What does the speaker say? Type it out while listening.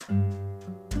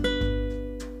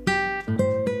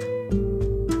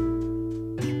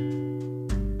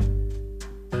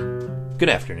Good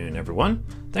afternoon, everyone.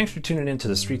 Thanks for tuning in to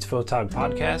the Streets Photog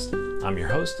podcast. I'm your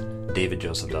host, David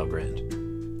Joseph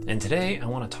Dahlgrand. And today I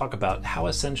want to talk about how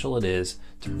essential it is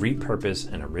to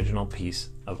repurpose an original piece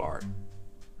of art.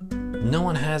 No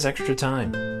one has extra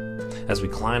time. As we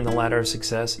climb the ladder of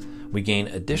success, we gain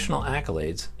additional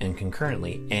accolades and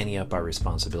concurrently ante up our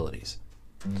responsibilities.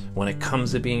 When it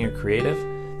comes to being a creative,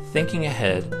 thinking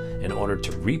ahead in order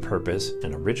to repurpose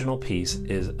an original piece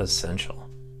is essential.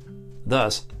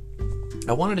 Thus,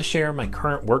 I wanted to share my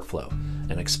current workflow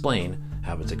and explain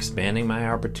how it's expanding my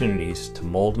opportunities to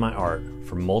mold my art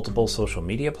for multiple social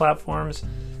media platforms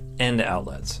and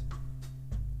outlets.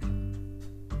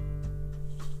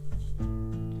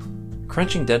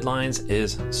 Crunching deadlines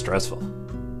is stressful.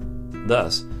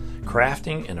 Thus,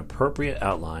 crafting an appropriate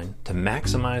outline to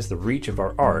maximize the reach of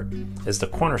our art is the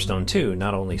cornerstone to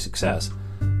not only success,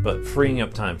 but freeing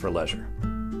up time for leisure.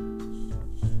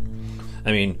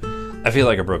 I feel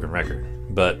like a broken record,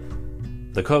 but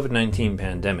the COVID-19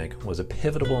 pandemic was a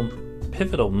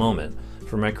pivotal moment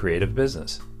for my creative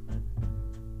business.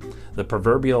 The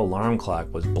proverbial alarm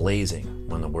clock was blazing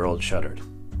when the world shuttered,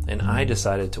 and I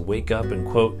decided to wake up and,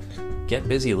 quote, get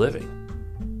busy living.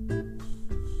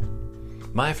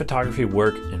 My photography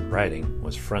work and writing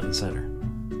was front and center.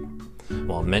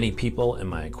 While many people in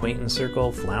my acquaintance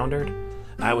circle floundered,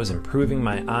 I was improving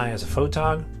my eye as a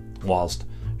photog whilst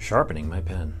sharpening my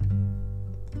pen.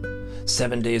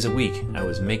 7 days a week, I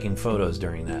was making photos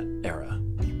during that era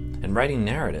and writing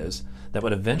narratives that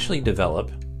would eventually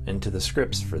develop into the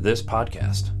scripts for this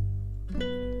podcast.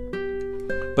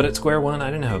 But at square one, I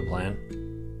didn't have a plan.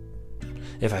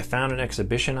 If I found an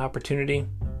exhibition opportunity,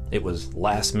 it was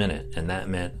last minute, and that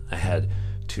meant I had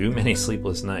too many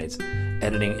sleepless nights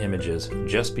editing images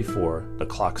just before the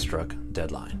clock struck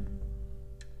deadline.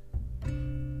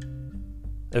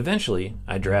 Eventually,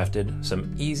 I drafted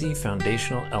some easy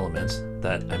foundational elements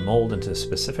that I mold into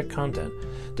specific content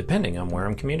depending on where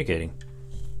I'm communicating.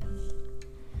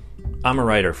 I'm a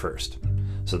writer first,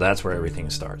 so that's where everything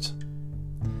starts.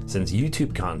 Since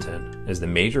YouTube content is the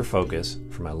major focus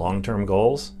for my long-term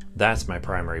goals, that's my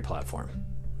primary platform.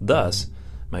 Thus,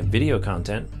 my video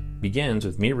content begins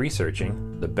with me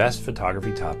researching the best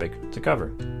photography topic to cover.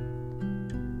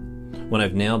 When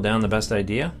I've nailed down the best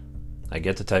idea, I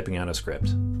get to typing out a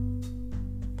script.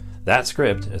 That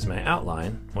script is my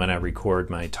outline when I record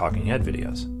my talking head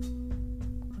videos.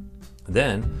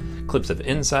 Then, clips of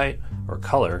insight or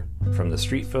color from the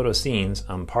street photo scenes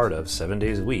I'm part of 7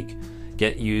 days a week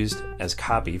get used as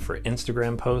copy for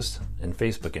Instagram posts and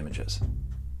Facebook images.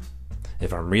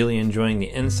 If I'm really enjoying the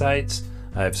insights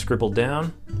I've scribbled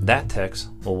down, that text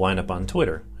will wind up on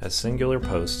Twitter as singular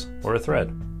posts or a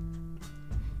thread.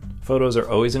 Photos are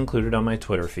always included on my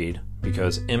Twitter feed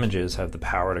because images have the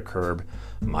power to curb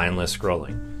mindless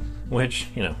scrolling, which,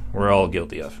 we're all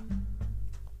guilty of.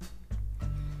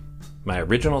 My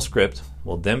original script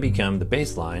will then become the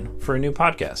baseline for a new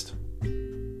podcast.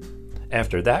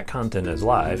 After that content is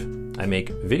live, I make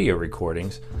video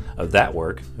recordings of that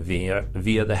work via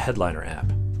the Headliner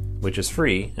app, which is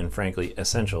free and frankly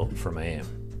essential for my aim.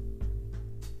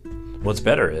 What's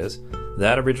better is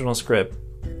that original script,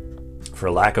 for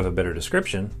lack of a better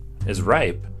description, is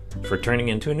ripe for turning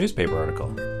into a newspaper article.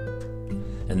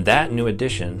 And that new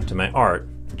addition to my art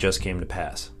just came to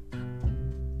pass.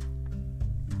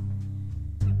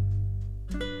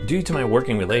 Due to my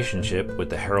working relationship with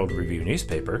the Herald Review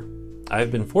newspaper,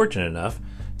 I've been fortunate enough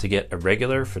to get a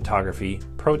regular photography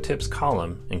pro tips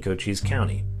column in Cochise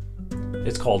County.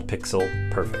 It's called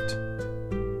Pixel Perfect.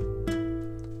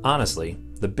 Honestly,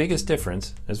 the biggest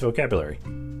difference is vocabulary.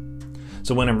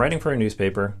 So when I'm writing for a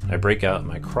newspaper, I break out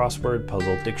my crossword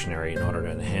puzzle dictionary in order to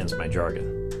enhance my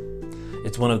jargon.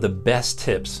 It's one of the best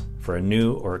tips for a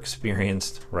new or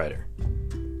experienced writer.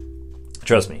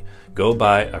 Trust me, go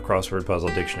buy a crossword puzzle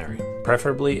dictionary,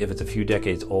 preferably if it's a few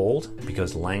decades old,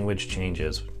 because language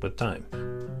changes with time.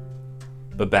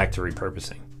 But back to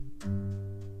repurposing.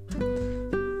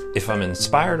 If I'm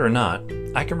inspired or not,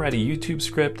 I can write a YouTube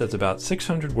script that's about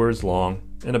 600 words long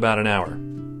in about an hour.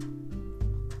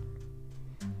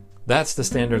 That's the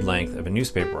standard length of a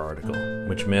newspaper article,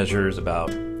 which measures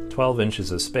about 12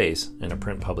 inches of space in a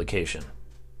print publication.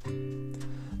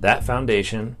 That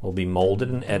foundation will be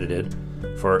molded and edited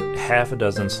for half a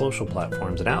dozen social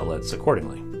platforms and outlets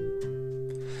accordingly.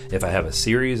 If I have a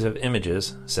series of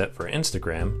images set for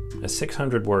Instagram, a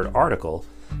 600-word article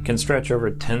can stretch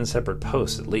over 10 separate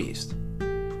posts at least.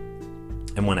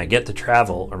 And when I get to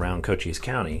travel around Cochise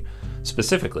County,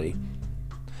 specifically,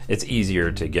 it's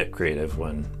easier to get creative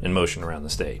when in motion around the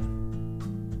state.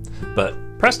 But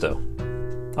presto,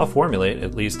 I'll formulate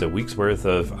at least a week's worth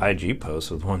of IG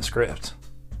posts with one script.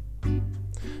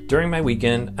 During my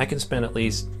weekend, I can spend at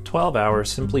least 12 hours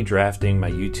simply drafting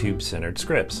my YouTube-centered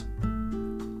scripts.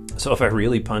 So if I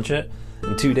really punch it,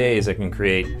 in 2 days I can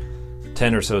create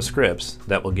 10 or so scripts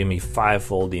that will give me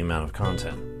 5-fold the amount of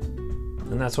content.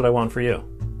 And that's what I want for you.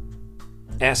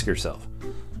 Ask yourself,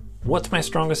 what's my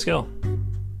strongest skill?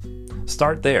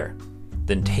 Start there,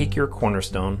 then take your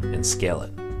cornerstone and scale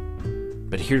it.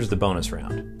 But here's the bonus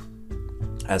round.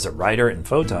 As a writer and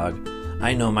photog,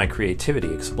 I know my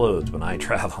creativity explodes when I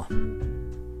travel.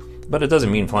 But it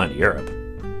doesn't mean flying to Europe.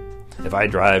 If I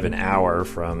drive an hour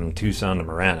from Tucson to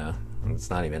Marana,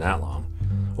 it's not even that long,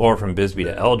 or from Bisbee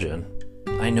to Elgin,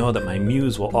 I know that my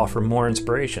muse will offer more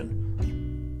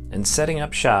inspiration. And setting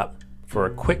up shop for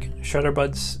a quick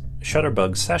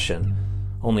shutterbug session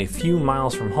only a few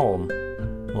miles from home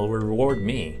will reward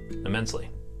me immensely.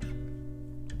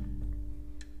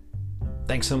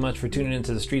 Thanks so much for tuning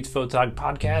into the Streets Photog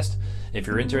podcast. If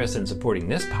you're interested in supporting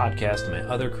this podcast and my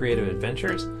other creative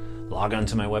adventures, log on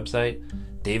to my website,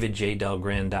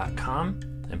 davidjdelgrand.com,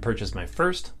 and purchase my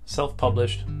first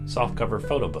self-published softcover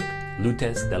photo book,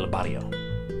 Lutes del Barrio.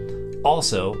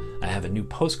 Also, I have a new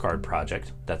postcard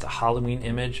project that's a Halloween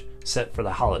image set for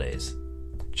the holidays.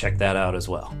 Check that out as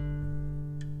well.